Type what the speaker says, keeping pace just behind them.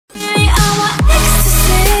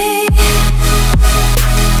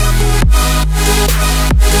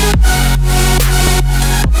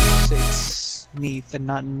Neith and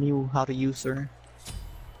not knew how to use her.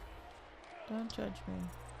 Don't judge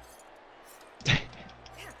me.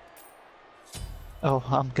 Oh,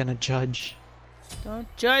 I'm gonna judge. Don't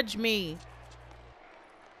judge me!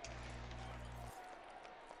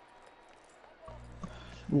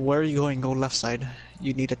 Where are you going? Go left side.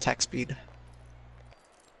 You need attack speed.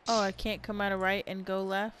 Oh, I can't come out of right and go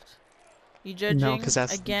left? You No, judging because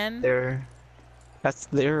again? that's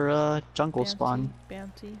their jungle Bounty, spawn.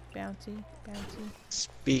 bounty, bounty, bounty.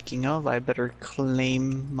 Speaking of, I better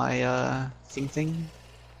claim my thing.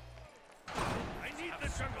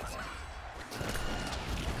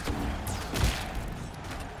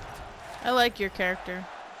 I like your character.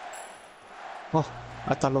 Oh,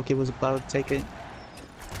 I thought Loki was about to take it.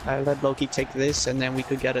 I let Loki take this, and then we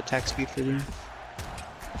could get attack speed for you.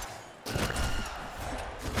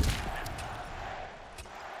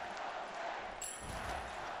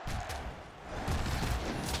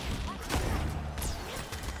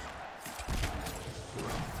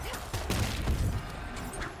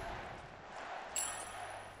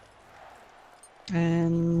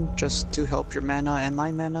 And just to help your mana and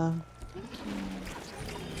my mana.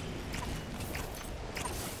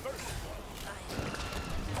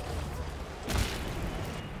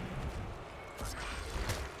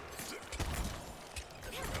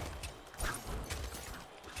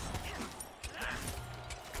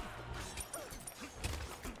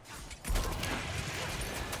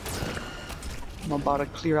 I'm about to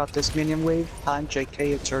clear out this minion wave. Time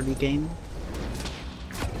JK, it's early game.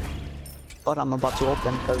 But I'm about to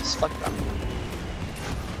open because fuck them.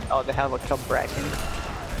 Oh, they have a club bracken.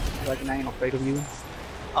 Like, I ain't afraid of you.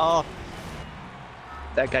 Oh!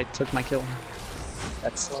 That guy took my kill.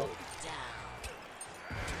 That's slow.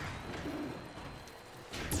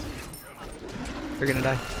 You're gonna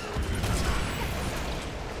die.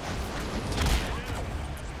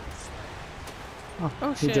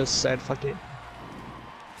 Oh, he shit. just said fuck it.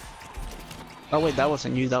 Oh wait, that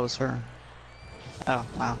wasn't you, that was her. Oh,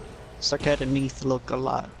 wow. Sarkett and Neith look a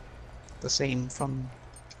lot the same from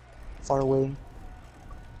far away.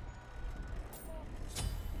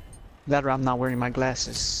 That or I'm not wearing my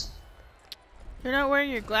glasses. You're not wearing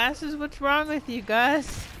your glasses? What's wrong with you,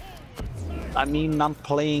 Gus? I mean, I'm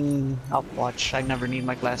playing Outwatch. I never need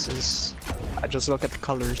my glasses. I just look at the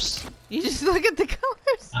colors. You just look at the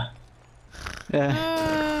colors?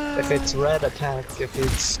 Yeah. If it's red, attack. If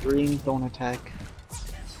it's green, don't attack.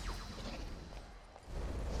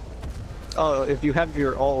 Oh, if you have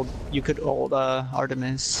your ult, you could ult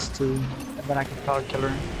Artemis too, and then I can power kill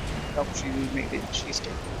her. Oh, she made it. She's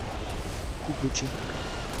dead. Gucci.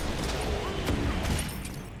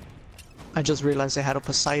 I just realized I had a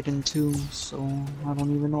Poseidon too, so I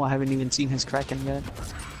don't even know. I haven't even seen his Kraken yet.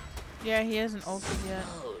 Yeah, he hasn't ulted yet.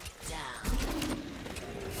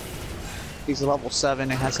 He's level 7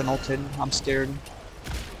 and hasn't ulted. I'm scared.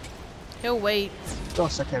 He'll wait. Oh,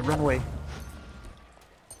 it's okay. Run away.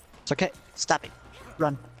 It's okay. Stop it.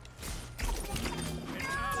 Run.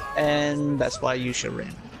 And that's why you should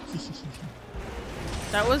run.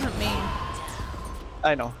 That wasn't me.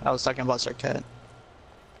 I know. I was talking about Sarkett.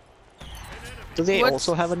 Do they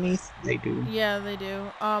also have a Neith? They do. Yeah, they do.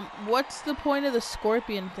 What's the point of the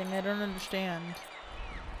scorpion thing? I don't understand.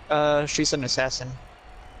 She's an assassin.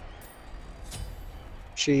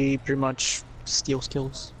 She pretty much steals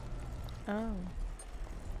kills. Oh.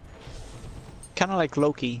 Kinda like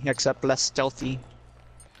Loki, except less stealthy.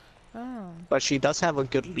 Oh. But she does have a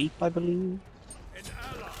good leap, I believe.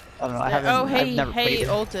 I don't know, Yeah, I've never played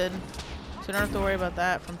her. ulted. So you don't have to worry about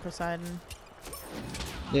that from Poseidon.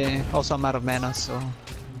 Yeah, also I'm out of mana, so...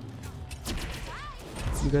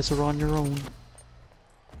 You guys are on your own.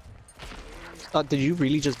 Did you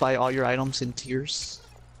really just buy all your items in tiers?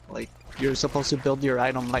 Like, you're supposed to build your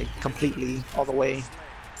item, like, completely, all the way.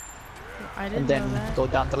 I didn't And then know that. go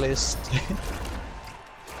down the list.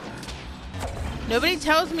 Nobody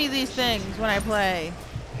tells me these things when I play.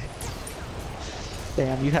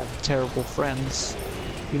 Damn, you have terrible friends.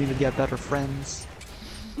 You need to get better friends.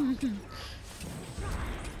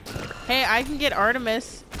 Hey, I can get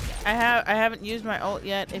Artemis. I haven't used my ult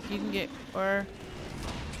yet. If you can get or.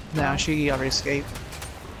 Nah, she already escaped.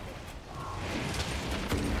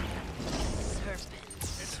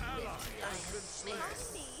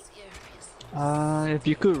 If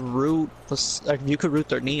you could root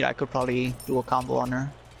their need, I could probably do a combo on her.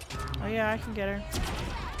 Oh yeah, I can get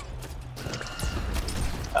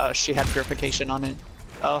her. She had purification on it.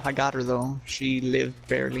 Oh, I got her though. She lived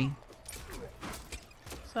barely.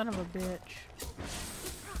 Son of a bitch.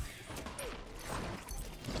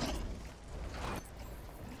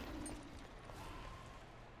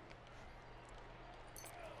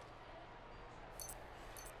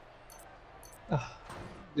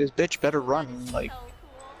 This bitch better run. Like,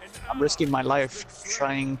 I'm risking my life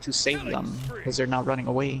trying to save them because they're not running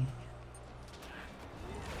away.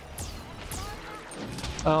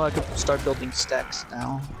 Oh, I could start building stacks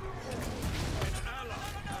now.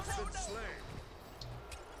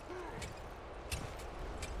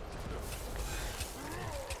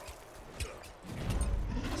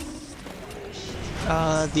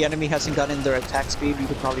 The enemy hasn't gotten their attack speed, you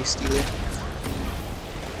could probably steal it.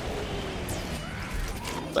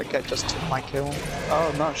 That guy just took my kill.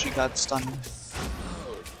 Oh no, she got stunned.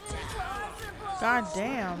 God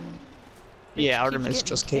damn. Yeah, Artemis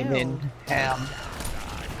just came in. Ham.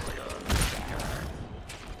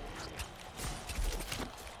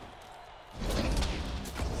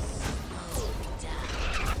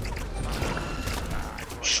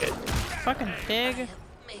 Shit. Fucking pig.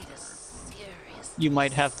 You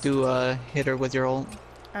might have to hit her with your ult.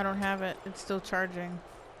 I don't have it. It's still charging.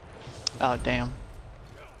 Oh damn.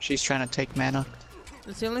 She's trying to take mana.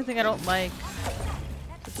 It's the only thing I don't like.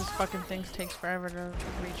 But this fucking thing takes forever to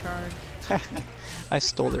recharge. I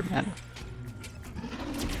stole their mana.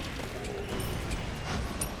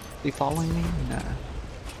 You following me? Nah.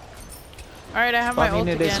 Alright, I have Well, my ult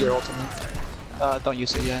it again. is your ultimate. Don't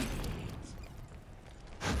use it yet.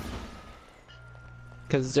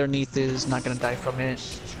 Because their Neath is not gonna die from it.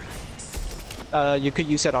 You could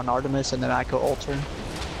use it on Artemis and then I could ult her.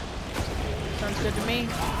 Sounds good to me.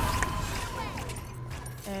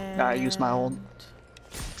 And... I use my ult.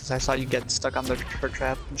 Because I saw you get stuck on her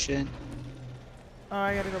trap and shit. Oh,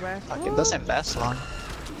 I gotta go back. Fuck, it doesn't last long.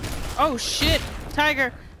 Oh shit!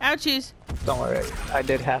 Tiger! Ouchies! Don't worry, I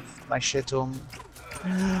did have my shit to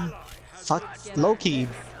him. Fuck, Loki!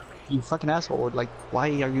 You fucking asshole. Like, why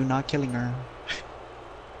are you not killing her?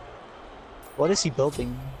 What is he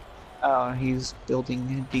building? Oh, he's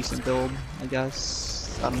building a decent build, I guess.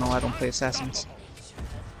 I don't know, I don't play assassins.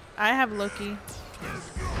 I have Loki.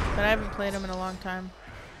 But I haven't played him in a long time.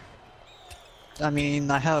 I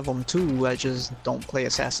mean, I have them too, I just don't play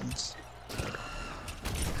assassins.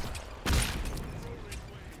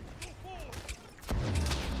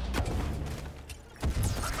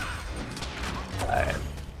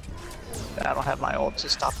 I don't have my ult to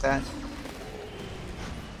stop that.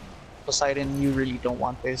 Poseidon, you really don't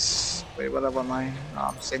want this. Wait, what level am I?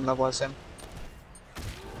 Same level as him.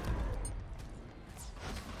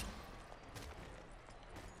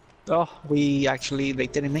 Oh, they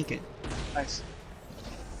didn't make it. Nice.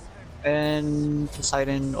 And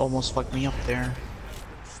Poseidon almost fucked me up there.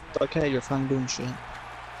 Okay, you're fine doing shit.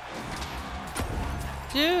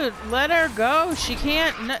 Dude, let her go. She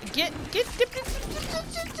can't get.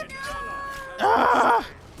 Ah!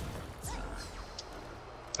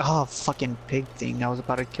 Oh, fucking pig thing. I was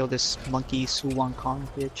about to kill this monkey Suwon Kong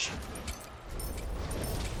bitch.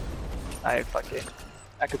 Fuck it.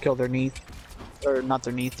 I could kill their Neath. Or not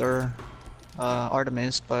their Neath, or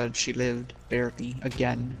Artemis, but she lived barely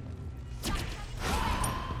again.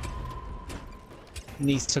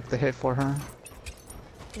 Neath took the hit for her.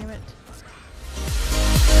 Damn it.